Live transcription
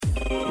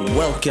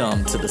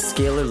Welcome to the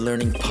Scalar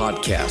Learning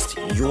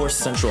Podcast, your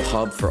central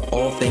hub for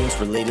all things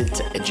related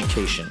to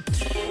education.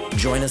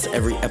 Join us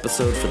every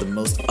episode for the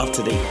most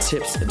up-to-date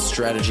tips and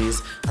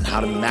strategies on how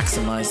to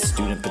maximize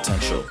student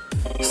potential.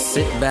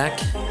 Sit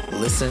back,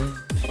 listen,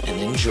 and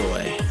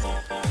enjoy.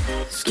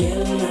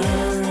 Scalar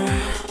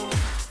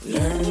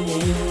learning,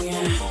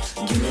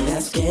 give me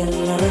that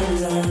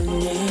scalar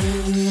learning.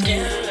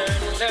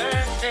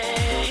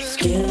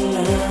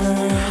 Scalar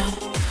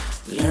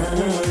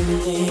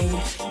learning,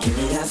 give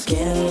me that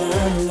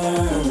scalar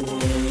learning.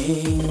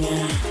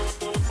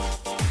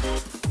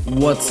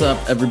 What's up,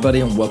 everybody,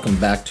 and welcome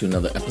back to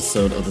another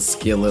episode of the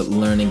Scalar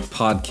Learning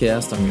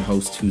Podcast. I'm your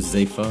host,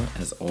 Huzefa,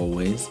 as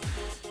always.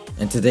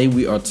 And today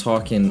we are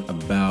talking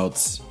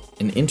about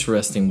an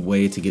interesting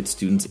way to get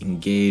students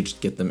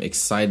engaged, get them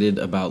excited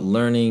about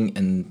learning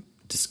and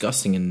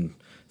discussing and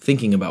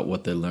thinking about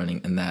what they're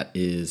learning, and that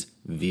is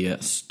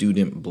via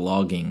student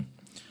blogging.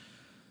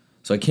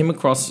 So I came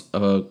across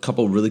a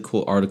couple really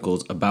cool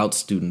articles about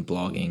student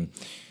blogging.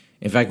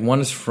 In fact, one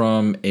is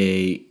from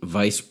a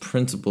vice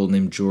principal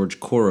named George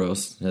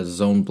Koros, who has his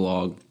own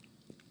blog,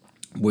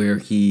 where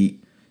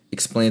he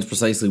explains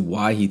precisely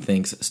why he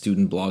thinks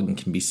student blogging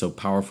can be so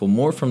powerful,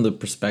 more from the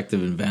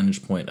perspective and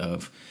vantage point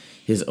of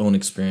his own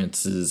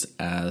experiences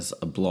as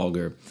a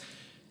blogger.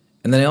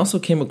 And then I also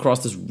came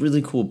across this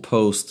really cool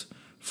post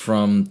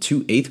from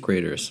two 8th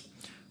graders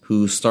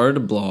who started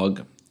a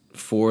blog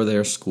for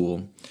their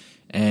school,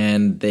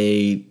 and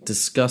they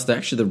discussed,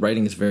 actually the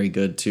writing is very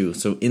good too.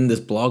 So in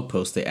this blog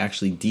post, they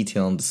actually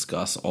detail and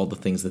discuss all the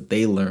things that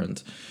they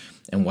learned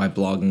and why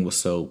blogging was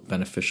so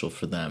beneficial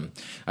for them.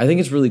 I think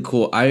it's really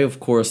cool. I,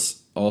 of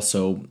course,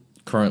 also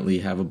currently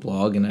have a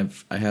blog, and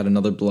I had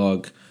another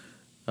blog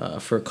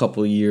for a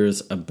couple of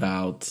years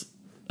about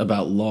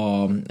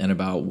law and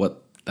about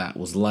what that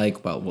was like,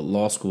 about what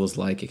law school was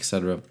like,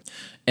 etc.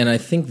 And I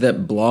think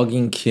that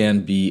blogging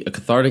can be a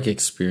cathartic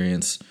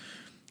experience,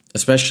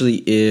 especially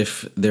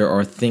if there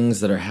are things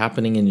that are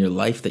happening in your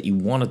life that you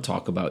want to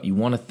talk about, you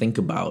want to think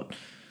about,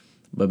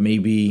 but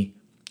maybe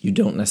you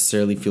don't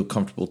necessarily feel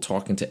comfortable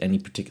talking to any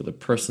particular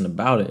person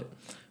about it.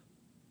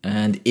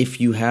 And if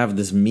you have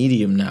this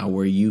medium now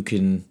where you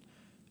can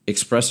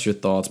express your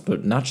thoughts,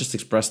 but not just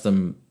express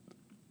them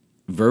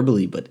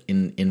verbally, but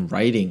in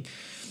writing,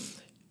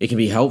 it can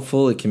be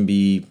helpful. It can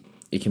be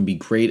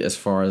great as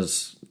far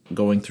as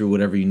going through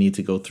whatever you need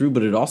to go through,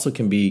 but it also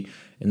can be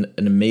an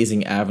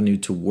amazing avenue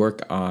to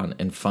work on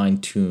and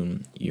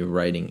fine-tune your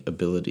writing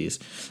abilities.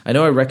 I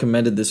know I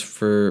recommended this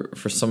for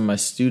some of my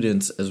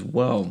students as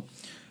well,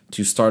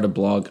 to start a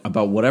blog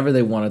about whatever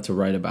they wanted to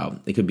write about.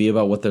 It could be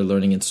about what they're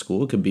learning in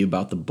school. It could be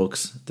about the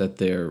books that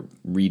they're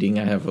reading.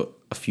 I have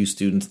a few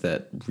students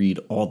that read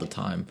all the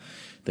time.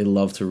 They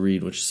love to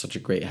read, which is such a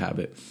great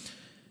habit.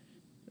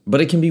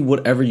 But it can be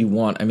whatever you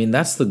want. I mean,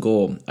 that's the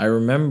goal. I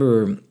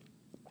remember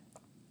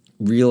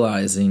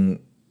realizing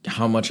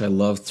how much I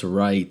loved to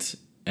write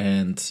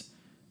and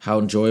how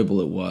enjoyable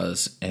it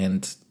was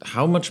and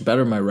how much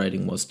better my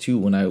writing was too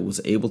when I was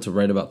able to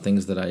write about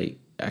things that I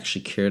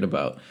actually cared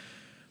about.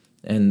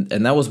 And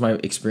that was my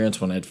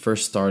experience when I had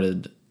first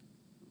started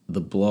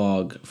the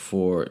blog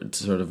for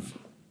sort of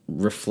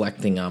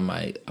reflecting on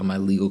my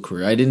legal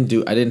career. I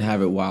didn't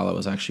have it while I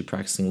was actually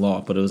practicing law,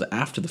 but it was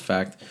after the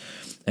fact,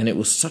 and it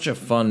was such a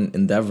fun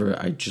endeavor.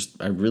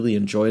 I really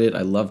enjoyed it.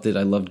 I loved it.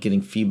 I loved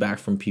getting feedback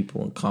from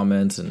people and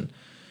comments, and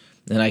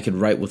then I could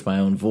write with my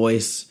own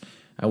voice.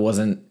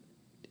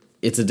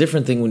 It's a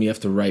different thing when you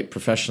have to write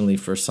professionally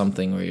for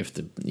something, or you have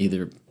to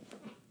either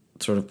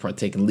sort of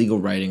partake in legal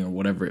writing or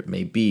whatever it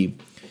may be,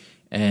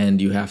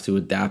 and you have to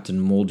adapt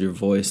and mold your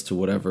voice to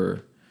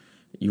whatever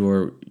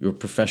your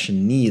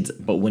profession needs.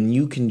 But when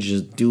you can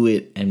just do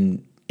it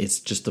and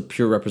it's just a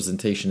pure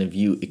representation of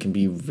you, it can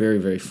be very,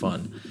 very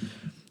fun.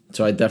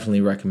 So I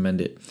definitely recommend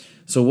it.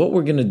 So what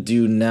we're going to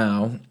do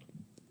now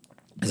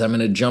is I'm going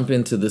to jump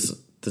into this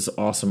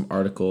awesome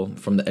article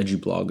from the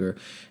EduBlogger,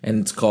 and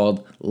it's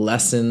called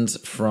Lessons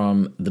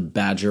from the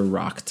Badger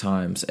Rock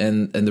Times.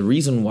 And the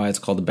reason why it's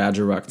called the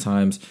Badger Rock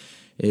Times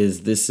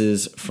is this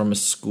is from a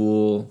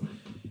school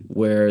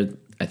where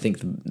I think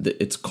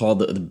it's called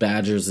the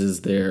Badgers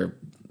is their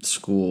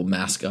school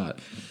mascot.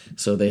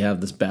 So they have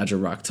this Badger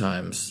Rock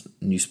Times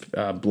news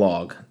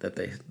blog that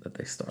they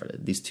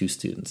started, these two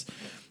students.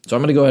 So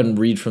I'm going to go ahead and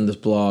read from this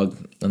blog,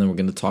 and then we're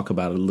going to talk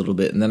about it a little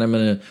bit. And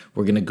then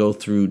we're going to go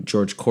through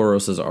George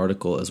Koros'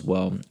 article as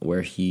well,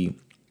 where he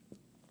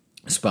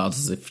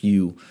espouses a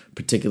few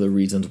particular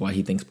reasons why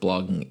he thinks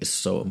blogging is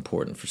so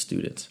important for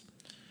students.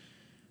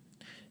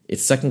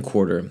 It's second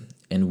quarter,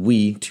 and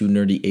we, two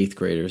nerdy 8th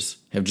graders,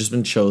 have just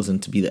been chosen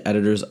to be the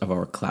editors of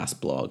our class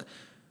blog.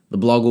 The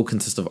blog will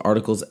consist of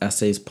articles,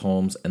 essays,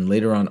 poems, and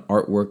later on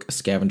artwork, a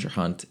scavenger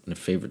hunt, and a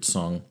favorite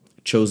song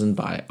chosen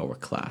by our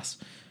class.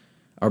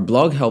 Our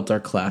blog helped our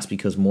class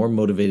because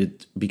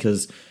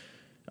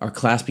our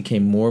class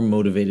became more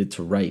motivated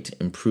to write,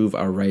 improve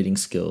our writing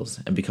skills,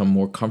 and become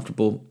more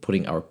comfortable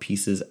putting our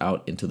pieces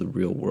out into the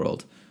real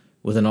world.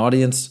 With an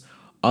audience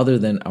other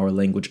than our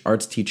language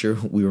arts teacher,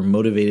 we were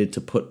motivated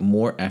to put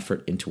more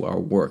effort into our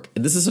work.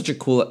 And this is such a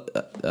cool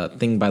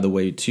thing, by the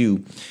way,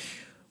 too.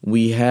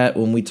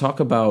 When we talk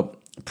about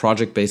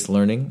project-based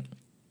learning,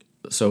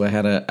 so I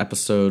had an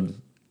episode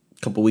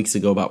a couple weeks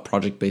ago about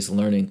project-based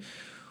learning.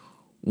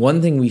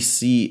 One thing we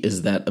see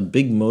is that a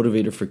big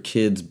motivator for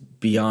kids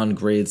beyond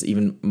grades,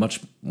 even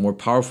much more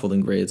powerful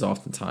than grades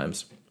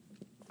oftentimes,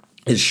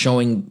 is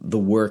showing the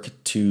work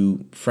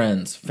to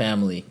friends,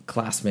 family,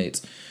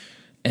 classmates.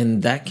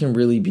 And that can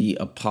really be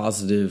a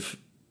positive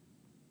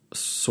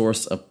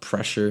source of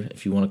pressure,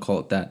 if you want to call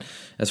it that,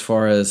 as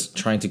far as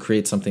trying to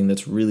create something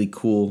that's really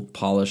cool,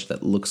 polished,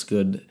 that looks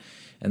good,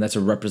 and that's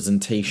a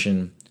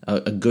representation,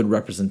 a good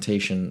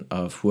representation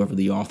of whoever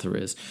the author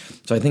is.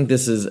 So I think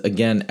this is,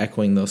 again,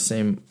 echoing those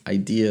same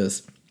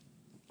ideas,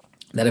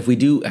 that if we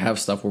do have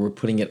stuff where we're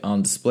putting it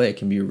on display, it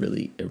can be a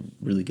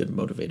really good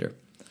motivator.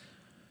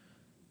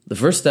 The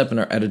first step in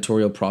our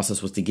editorial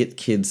process was to get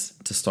kids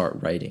to start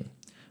writing.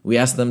 We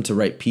asked them to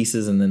write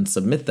pieces and then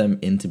submit them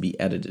in to be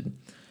edited.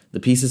 The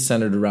pieces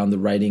centered around the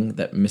writing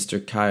that Mr.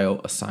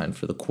 Kayo assigned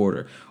for the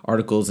quarter,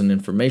 articles and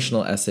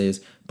informational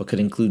essays, but could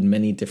include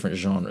many different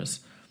genres.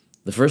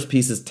 The first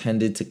pieces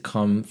tended to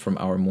come from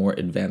our more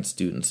advanced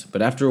students,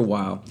 but after a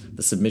while,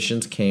 the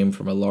submissions came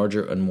from a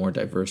larger and more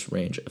diverse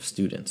range of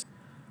students.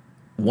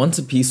 Once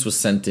a piece was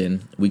sent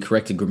in, we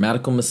corrected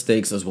grammatical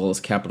mistakes as well as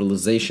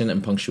capitalization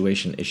and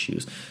punctuation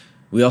issues.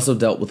 We also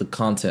dealt with the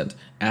content,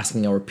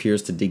 asking our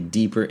peers to dig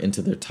deeper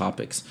into their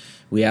topics.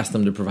 We asked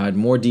them to provide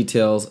more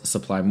details,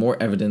 supply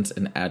more evidence,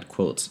 and add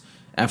quotes.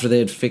 After they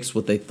had fixed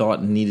what they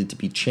thought needed to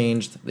be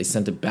changed, they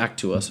sent it back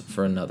to us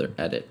for another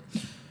edit.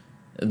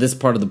 This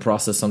part of the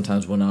process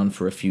sometimes went on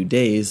for a few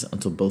days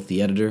until both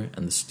the editor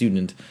and the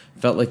student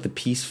felt like the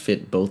piece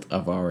fit both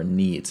of our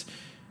needs.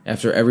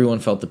 After everyone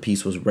felt the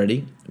piece was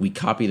ready, we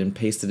copied and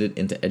pasted it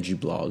into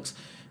EduBlogs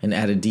and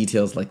added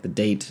details like the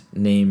date,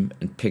 name,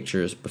 and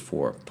pictures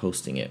before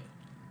posting it.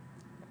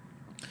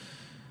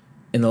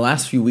 In the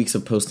last few weeks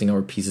of posting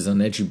our pieces on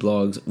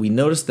EduBlogs, we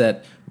noticed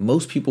that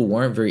most people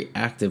weren't very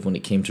active when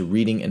it came to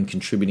reading and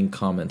contributing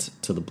comments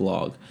to the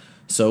blog.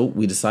 So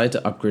we decided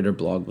to upgrade our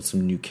blog with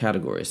some new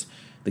categories.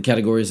 The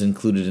categories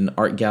included an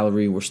art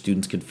gallery where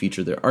students could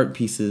feature their art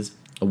pieces,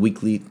 a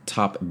weekly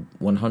top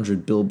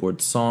 100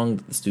 Billboard song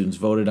that the students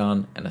voted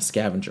on, and a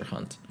scavenger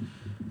hunt.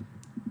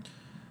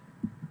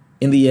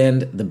 In the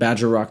end, the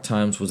Badger Rock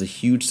Times was a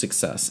huge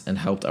success and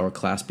helped our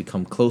class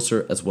become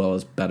closer as well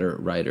as better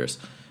writers.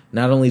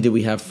 Not only did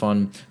we have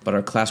fun, but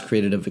our class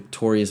created a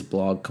victorious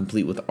blog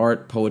complete with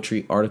art,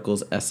 poetry,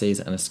 articles, essays,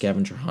 and a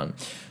scavenger hunt.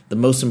 The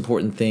most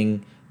important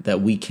thing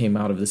that we came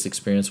out of this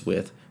experience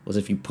with was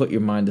if you put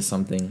your mind to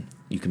something,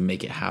 you can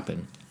make it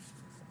happen.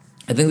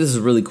 I think this is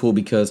really cool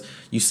because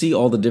you see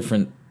all the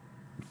different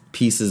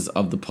pieces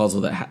of the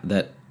puzzle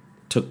that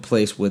took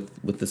place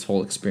with this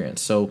whole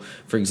experience. So,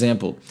 for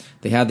example,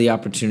 they had the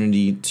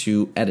opportunity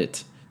to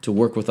edit, to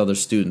work with other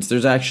students.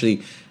 There's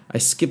actually, I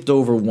skipped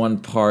over one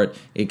part.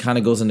 It kind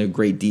of goes into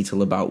great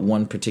detail about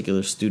one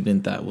particular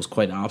student that was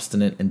quite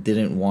obstinate and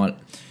didn't want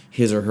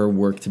his or her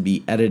work to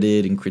be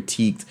edited and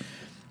critiqued.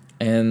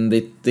 And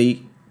they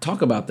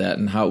talk about that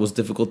and how it was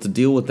difficult to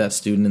deal with that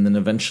student, and then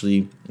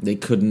eventually they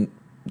couldn't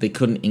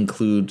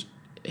include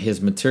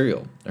his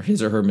material or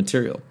his or her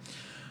material.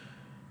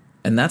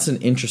 And that's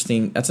an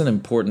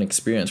important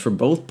experience for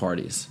both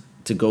parties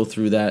to go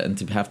through that and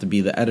to have to be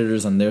the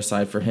editors on their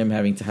side, for him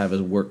having to have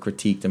his work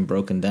critiqued and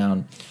broken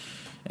down.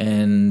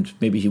 And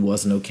maybe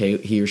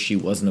he or she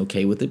wasn't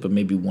okay with it, but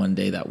maybe one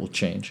day that will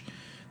change.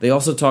 They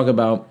also talk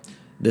about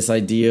this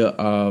idea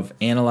of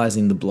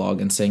analyzing the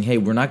blog and saying, hey,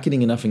 we're not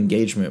getting enough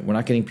engagement. We're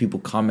not getting people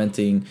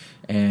commenting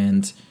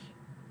and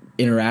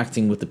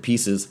interacting with the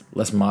pieces.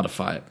 Let's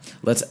modify it.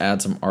 Let's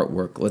add some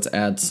artwork. Let's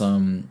add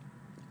some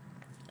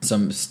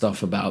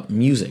stuff about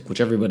music,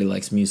 which everybody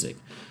likes music.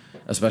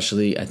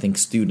 Especially, I think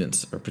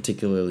students are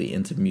particularly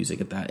into music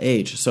at that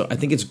age. So I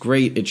think it's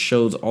great. It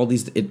shows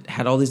it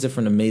had all these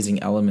different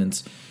amazing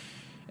elements.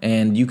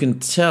 And you can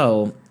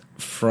tell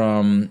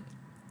from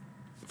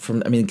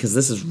because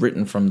this is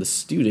written from the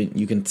student,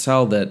 you can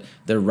tell that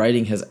their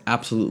writing has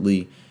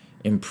absolutely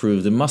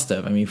improved. It must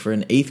have. For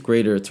an 8th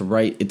grader to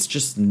write, it's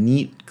just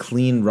neat,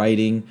 clean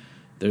writing.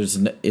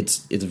 It's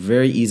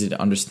very easy to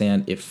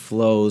understand. It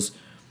flows.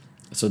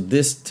 So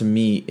this, to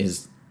me,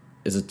 is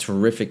a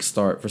terrific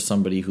start for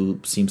somebody who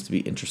seems to be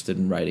interested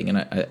in writing, and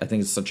I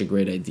think it's such a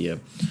great idea.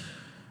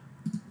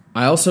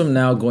 I also am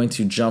now going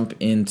to jump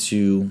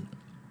into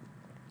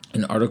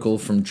an article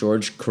from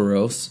George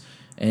Couros,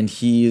 and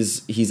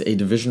he's a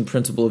division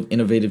principal of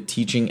innovative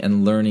teaching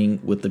and learning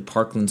with the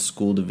Parkland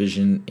School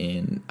Division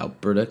in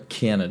Alberta,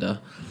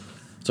 Canada.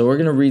 So we're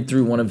going to read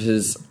through one of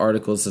his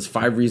articles. It says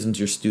 5 reasons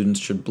your students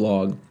should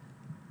blog,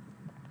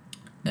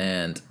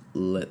 and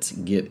let's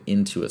get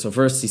into it. So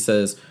first he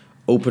says,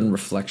 open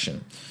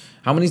reflection.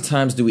 How many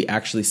times do we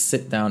actually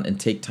sit down and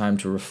take time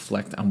to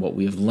reflect on what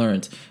we have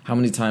learned? How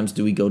many times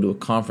do we go to a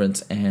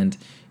conference and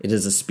it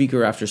is a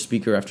speaker after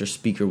speaker after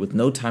speaker with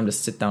no time to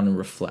sit down and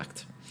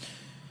reflect?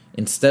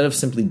 Instead of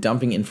simply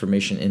dumping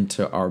information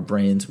into our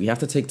brains, we have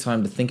to take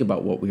time to think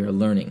about what we are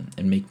learning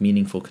and make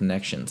meaningful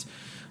connections.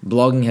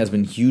 Blogging has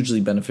been hugely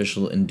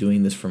beneficial in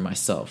doing this for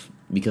myself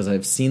because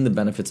I've seen the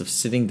benefits of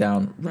sitting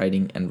down,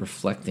 writing, and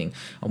reflecting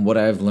on what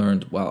I have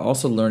learned while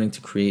also learning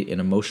to create an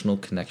emotional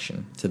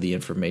connection to the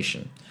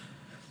information.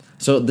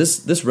 So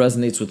this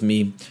resonates with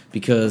me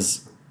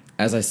because,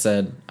 as I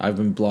said, I've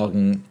been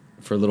blogging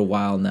for a little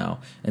while now,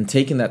 and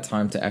taking that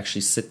time to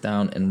actually sit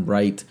down and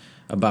write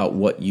about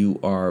what you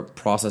are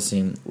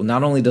processing, well,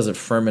 not only does it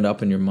firm it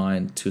up in your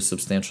mind to a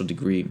substantial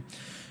degree,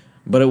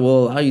 but it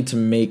will allow you to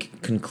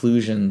make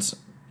conclusions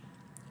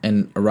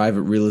and arrive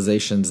at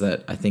realizations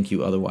that I think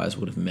you otherwise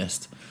would have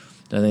missed.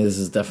 I think this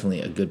is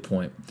definitely a good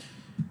point.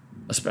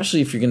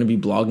 Especially if you're going to be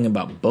blogging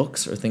about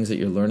books or things that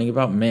you're learning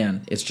about,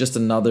 man, it's just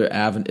another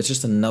it's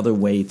just another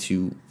way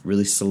to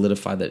really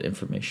solidify that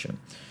information.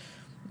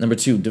 Number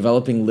 2,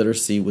 developing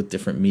literacy with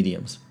different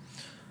mediums.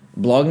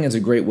 Blogging is a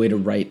great way to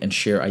write and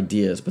share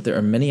ideas, but there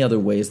are many other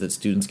ways that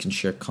students can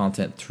share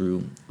content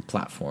through a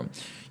platform.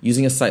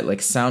 Using a site like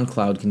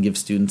SoundCloud can give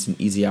students an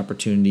easy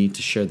opportunity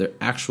to share their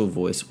actual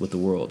voice with the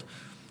world.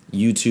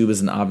 YouTube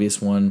is an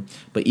obvious one,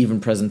 but even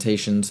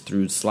presentations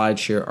through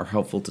SlideShare are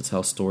helpful to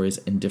tell stories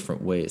in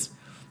different ways.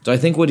 So I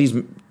think what he's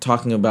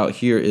talking about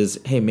here is,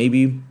 hey,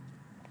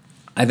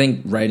 I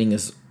think writing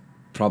is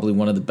probably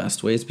one of the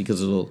best ways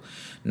because it'll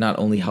not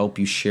only help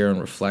you share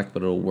and reflect,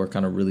 but it'll work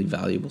on a really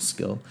valuable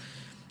skill.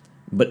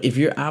 But if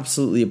you're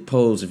absolutely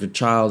opposed, if your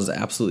child is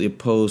absolutely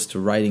opposed to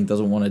writing,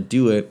 doesn't want to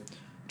do it,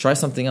 try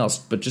something else.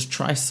 But just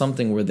try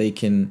something where they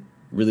can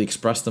really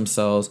express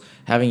themselves.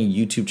 Having a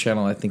YouTube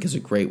channel, I think, is a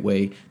great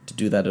way to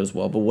do that as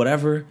well. But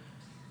whatever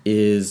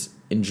is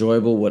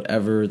enjoyable,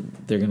 whatever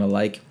they're going to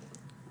like,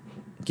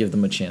 give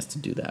them a chance to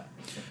do that.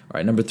 All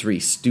right, number 3,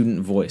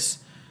 student voice.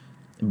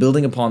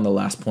 Building upon the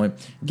last point,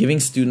 giving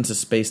students a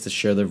space to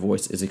share their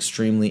voice is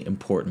extremely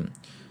important.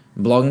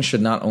 Blogging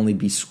should not only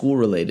be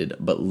school-related,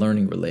 but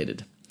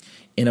learning-related.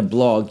 In a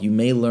blog, you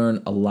may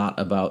learn a lot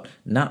about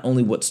not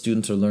only what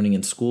students are learning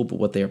in school, but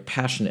what they are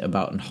passionate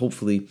about and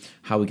hopefully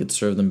how we could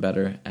serve them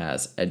better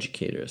as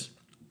educators.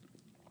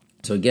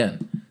 So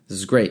again, this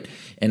is great.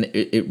 And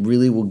it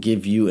really will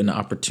give you an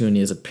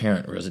opportunity as a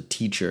parent or as a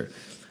teacher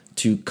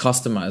to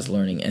customize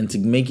learning and to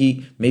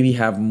maybe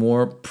have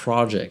more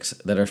projects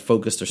that are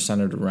focused or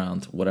centered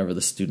around whatever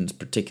the student's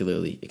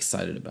particularly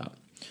excited about.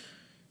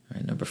 All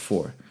right, number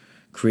 4,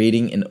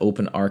 creating an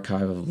open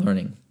archive of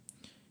learning.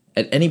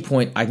 At any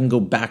point, I can go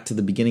back to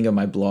the beginning of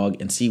my blog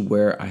and see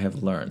where I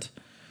have learned.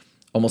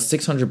 Almost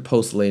 600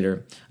 posts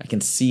later, I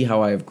can see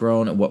how I have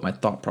grown and what my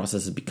thought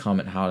process has become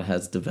and how it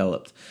has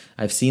developed.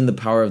 I've seen the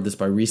power of this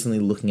by recently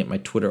looking at my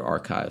Twitter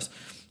archives,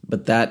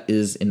 but that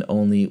is in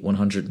only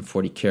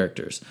 140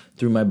 characters.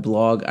 Through my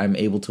blog, I'm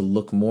able to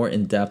look more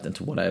in depth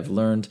into what I have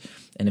learned,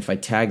 and if I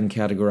tag and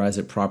categorize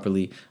it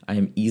properly, I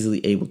am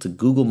easily able to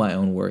Google my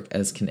own work,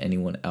 as can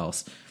anyone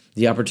else.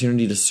 The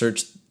opportunity to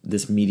search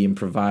this medium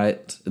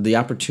provides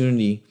makes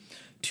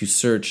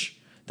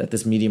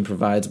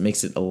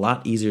it a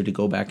lot easier to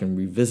go back and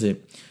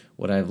revisit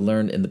what I've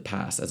learned in the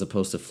past as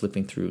opposed to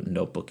flipping through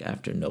notebook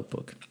after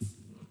notebook.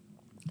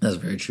 That's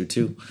very true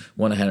too.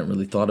 One I hadn't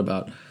really thought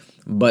about.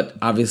 But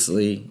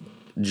obviously,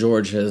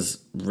 George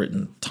has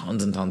written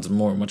tons and tons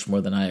more, much more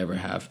than I ever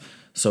have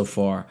so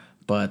far.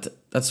 But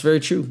that's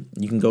very true.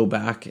 You can go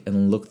back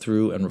and look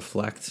through and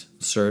reflect,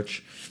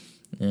 search.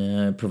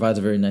 It provides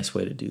a very nice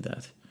way to do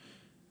that.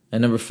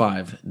 And number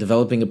 5,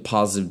 developing a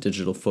positive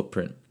digital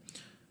footprint.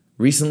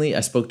 Recently, I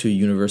spoke to a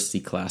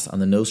university class on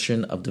the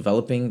notion of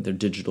developing their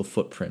digital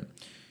footprint.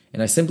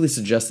 And I simply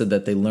suggested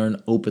that they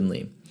learn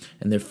openly,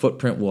 and their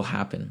footprint will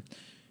happen.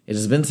 It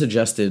has been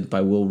suggested by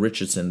Will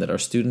Richardson that our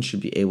students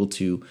should be able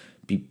to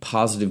be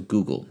positive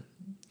Google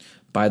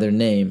by their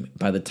name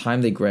by the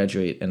time they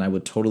graduate, and I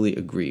would totally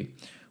agree.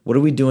 What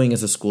are we doing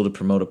as a school to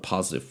promote a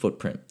positive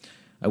footprint?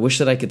 I wish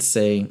that I could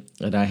say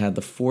that I had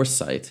the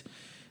foresight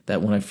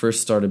that when I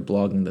first started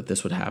blogging that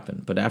this would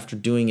happen. But after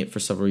doing it for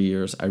several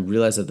years, I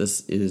realized that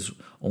this is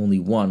only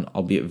one,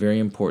 albeit very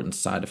important,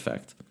 side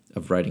effect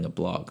of writing a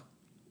blog.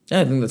 And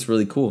I think that's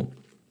really cool.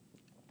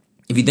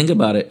 If you think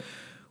about it,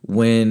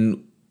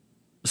 when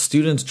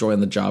students join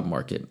the job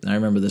market, and I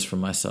remember this from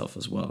myself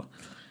as well,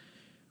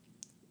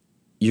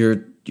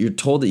 you're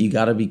told that you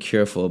got to be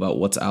careful about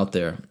what's out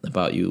there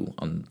about you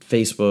on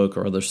Facebook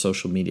or other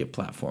social media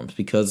platforms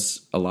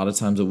because a lot of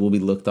times it will be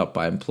looked up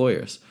by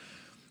employers.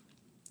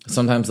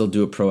 Sometimes they'll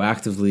do it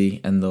proactively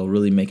and they'll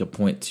really make a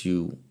point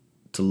to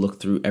look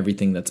through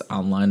everything that's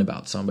online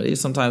about somebody.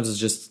 Sometimes it's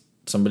just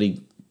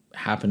somebody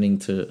happening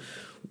to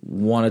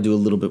want to do a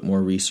little bit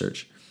more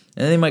research.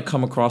 And they might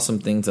come across some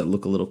things that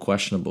look a little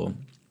questionable.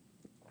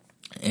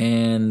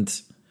 And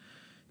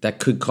that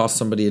could cost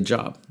somebody a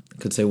job.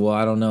 Could say, well,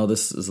 I don't know,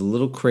 this is a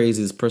little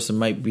crazy. This person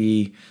might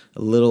be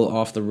a little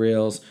off the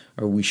rails.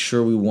 Are we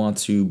sure we want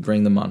to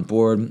bring them on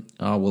board?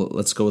 Well,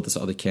 let's go with this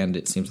other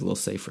candidate. It seems a little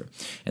safer.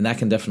 And that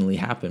can definitely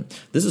happen.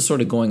 This is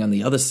sort of going on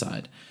the other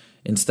side.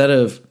 Instead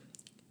of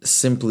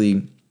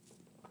simply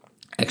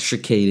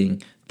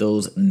extricating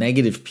those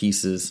negative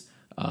pieces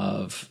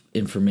of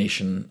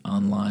information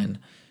online,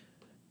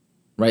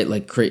 right?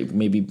 Like create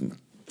maybe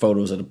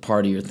photos at a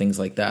party or things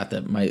like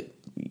that might,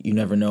 you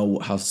never know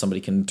how somebody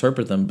can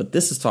interpret them. But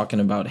this is talking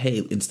about,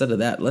 hey, instead of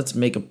that, let's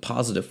make a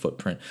positive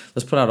footprint.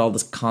 Let's put out all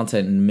this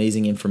content and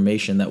amazing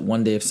information that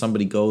one day if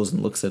somebody goes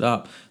and looks it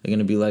up, they're going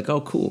to be like,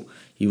 oh, cool.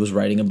 He was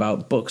writing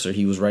about books, or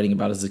he was writing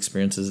about his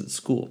experiences at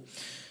school.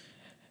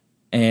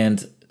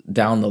 And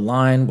down the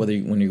line,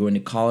 when you're going to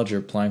college or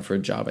applying for a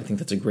job, I think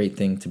that's a great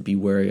thing to be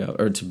wary of,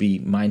 or to be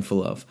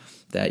mindful of,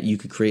 that you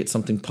could create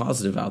something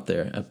positive out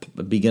there,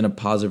 begin a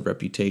positive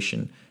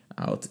reputation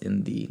out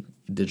in the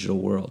digital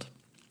world.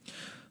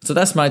 So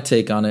that's my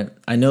take on it.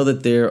 I know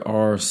that there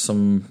are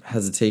some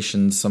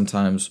hesitations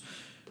sometimes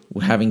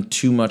with having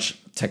too much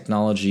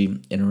technology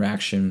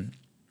interaction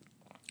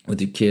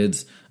with your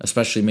kids,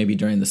 especially maybe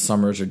during the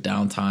summers or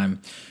downtime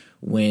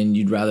when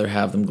you'd rather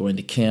have them going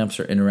to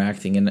camps or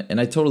interacting. And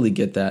I totally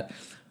get that.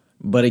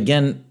 But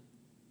again,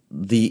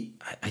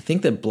 I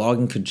think that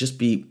blogging could just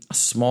be a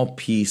small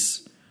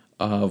piece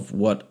of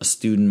what a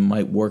student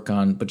might work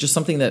on, but just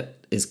something that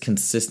is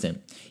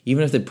consistent.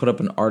 Even if they put up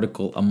an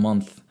article a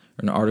month,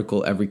 an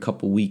article every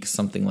couple weeks,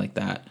 something like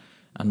that,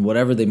 on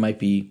whatever they might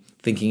be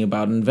thinking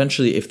about. And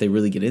eventually, if they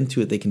really get into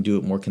it, they can do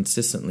it more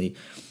consistently.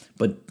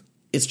 But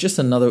it's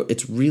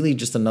really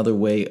just another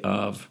way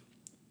of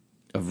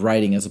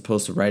writing, as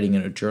opposed to writing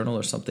in a journal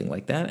or something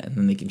like that. And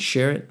then they can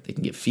share it, they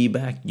can get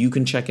feedback, you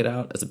can check it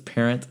out as a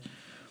parent.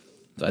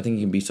 So I think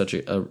it can be such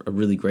a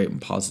really great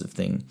and positive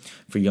thing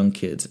for young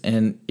kids.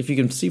 And if you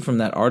can see from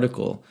that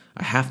article,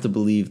 I have to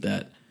believe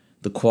that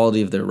the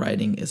quality of their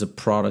writing is a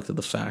product of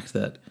the fact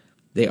that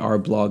they are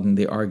blogging,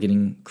 they are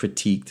getting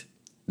critiqued,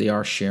 they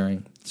are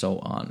sharing, so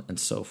on and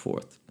so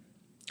forth.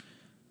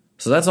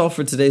 So that's all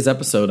for today's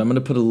episode. I'm going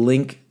to put a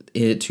link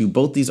to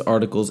both these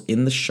articles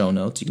in the show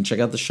notes. You can check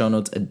out the show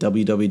notes at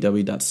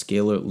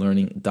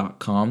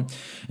www.scalarlearning.com.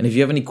 And if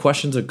you have any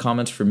questions or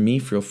comments for me,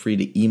 feel free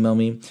to email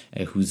me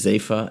at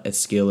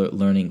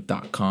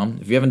huzaifa@scalarlearning.com.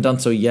 If you haven't done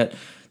so yet,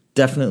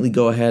 definitely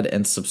go ahead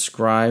and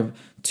subscribe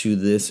to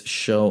this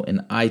show in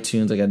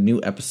iTunes. I got new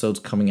episodes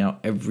coming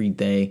out every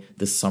day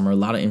this summer. A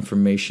lot of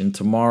information.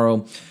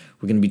 Tomorrow,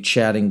 we're going to be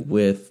chatting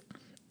with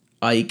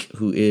Ike,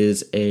 who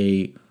is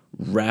a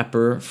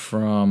rapper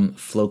from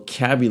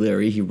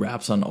Flocabulary. He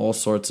raps on all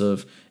sorts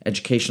of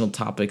educational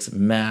topics,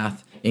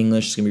 math,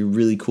 English. It's going to be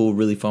really cool,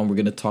 really fun. We're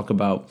going to talk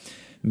about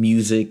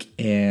music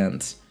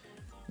and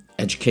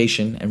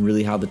education and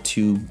really how the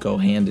two go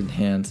hand in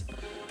hand. So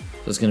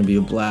it's going to be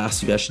a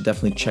blast. You guys should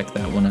definitely check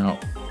that one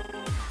out.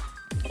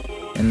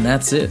 And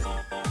that's it.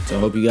 So I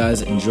hope you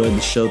guys enjoyed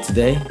the show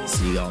today.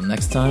 See you all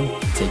next time.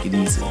 Take it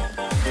easy.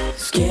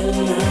 Skill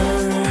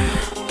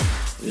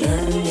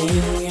learning.